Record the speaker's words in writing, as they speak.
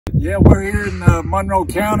Yeah, we're here in Monroe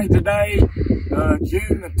County today,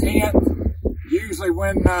 June the 10th. Usually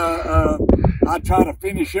when I try to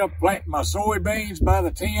finish up planting my soybeans by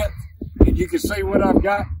the 10th, and you can see what I've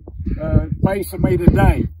got facing me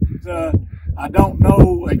today. I don't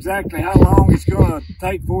know exactly how long it's going to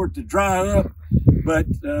take for it to dry up, but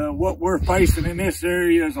what we're facing in this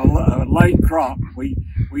area is a late crop. We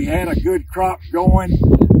had a good crop going,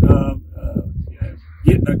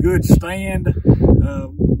 getting a good stand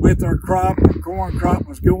with our crop. Our corn crop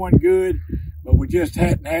was going good, but we just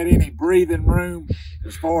hadn't had any breathing room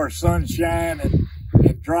as far as sunshine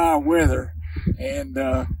and dry weather. And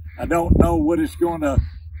I don't know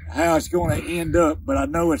how it's going to end up, but I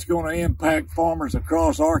know it's going to impact farmers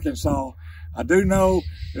across Arkansas. I do know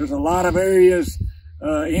there's a lot of areas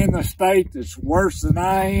in the state that's worse than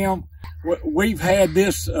I am. We've had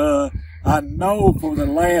this, I know, for the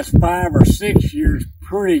last 5 or 6 years,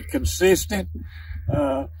 pretty consistent,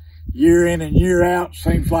 year in and year out.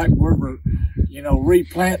 Seems like we're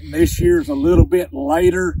replanting. This year's a little bit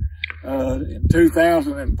later. In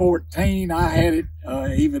 2014, I had it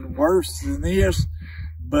even worse than this,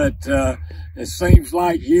 but it seems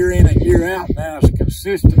like year in and year out now, it's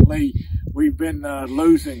consistently we've been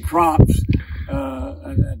losing crops.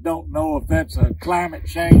 I don't know if that's a climate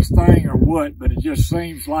change thing or what, but it just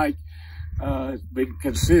seems like it's been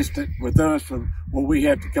consistent with us where we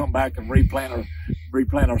have to come back and replant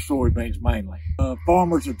our soybeans mainly.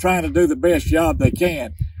 Farmers are trying to do the best job they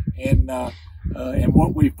can, and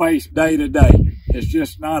what we face day to day. It's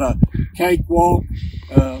just not a cakewalk.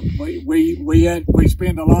 We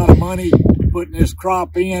spend a lot of money putting this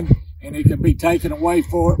crop in, and it can be taken away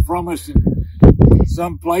from us in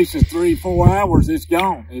some places 3-4 hours. It's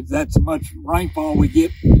gone. That's how much rainfall we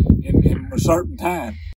get in a certain time.